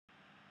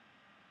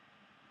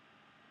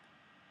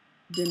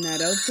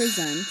Netto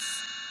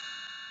presents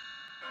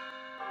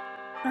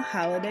a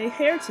holiday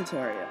hair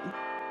tutorial.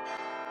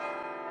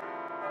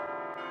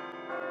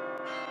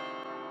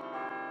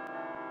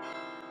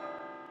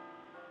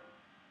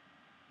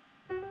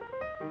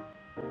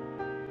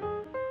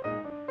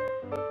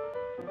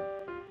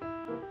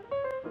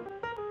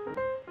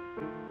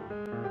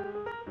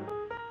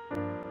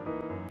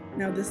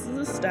 Now this is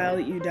a style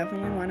that you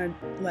definitely want to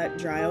let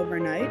dry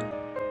overnight,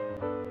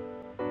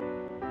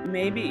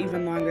 maybe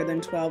even longer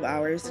than 12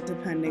 hours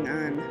depending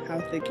on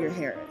how thick your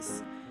hair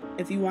is.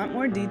 If you want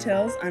more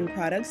details on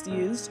products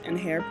used and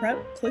hair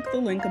prep, click the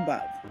link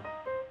above.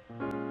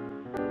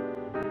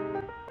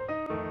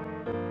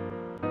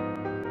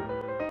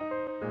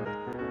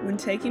 When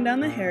taking down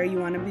the hair, you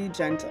want to be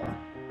gentle.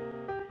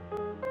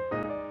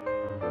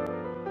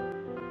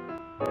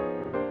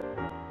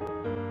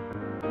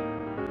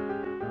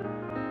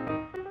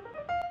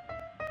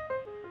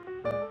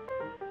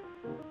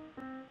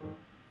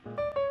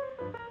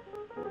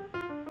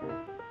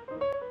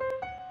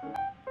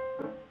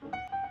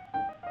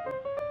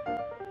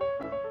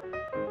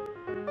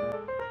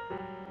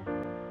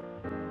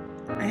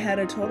 I had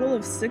a total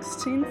of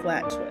 16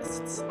 flat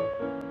twists.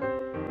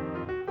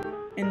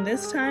 And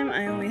this time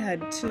I only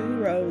had 2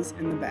 rows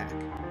in the back.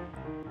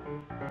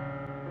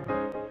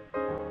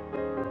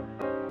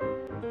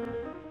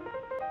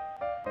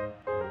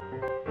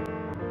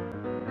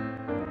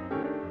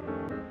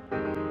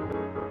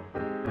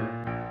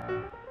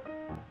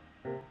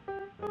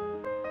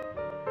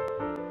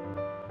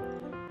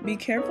 Be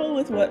careful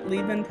with what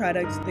leave-in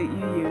products that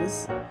you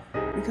use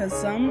because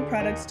some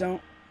products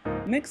don't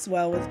mix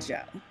well with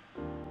gel.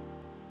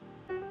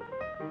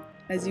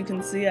 As you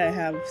can see, I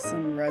have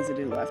some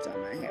residue left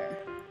on my hair.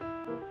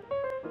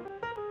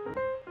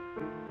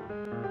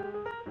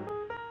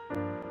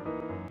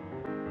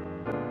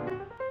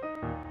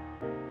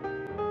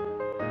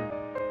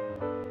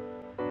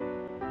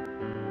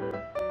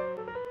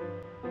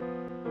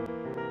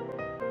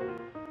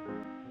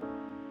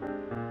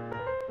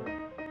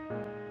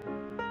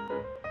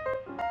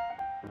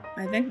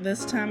 I think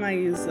this time I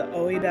used the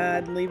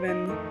OEDAD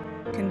leave-in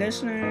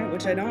conditioner,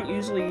 which I don't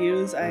usually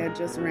use. I had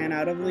just ran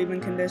out of leave-in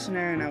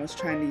conditioner and I was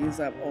trying to use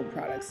up old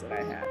products that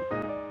I had.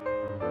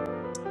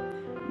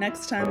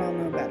 Next time I'll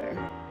know better.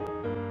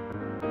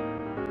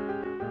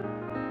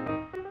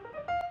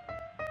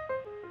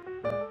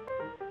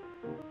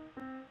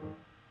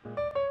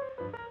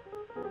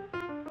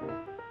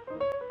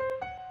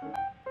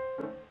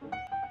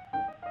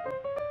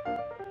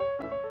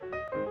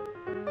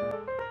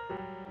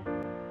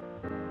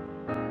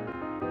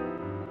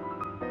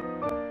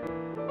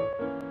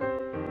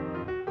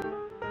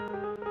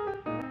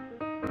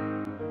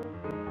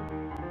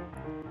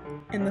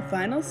 And the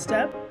final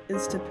step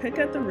is to pick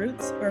at the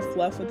roots or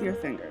fluff with your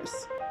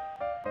fingers.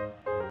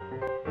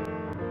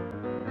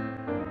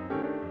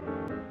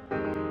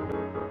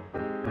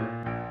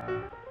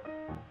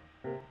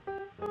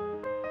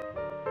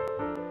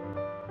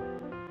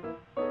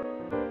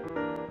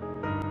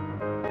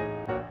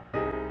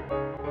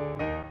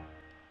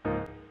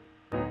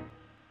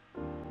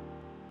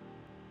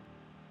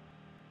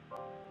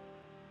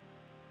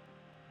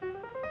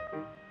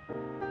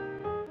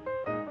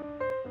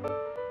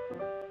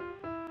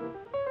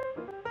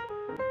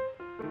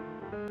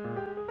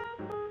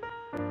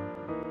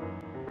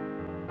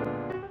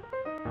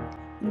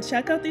 And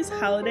check out these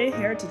holiday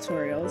hair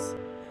tutorials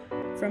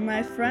from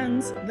my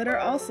friends that are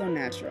also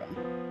natural.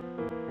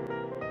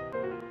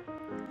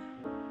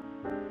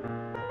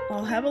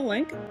 I'll have a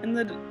link in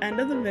the end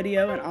of the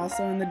video and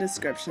also in the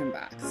description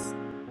box.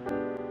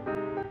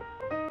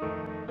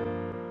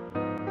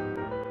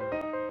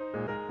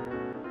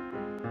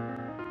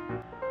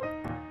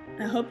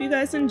 I hope you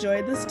guys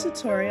enjoyed this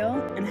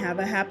tutorial and have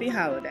a happy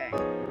holiday.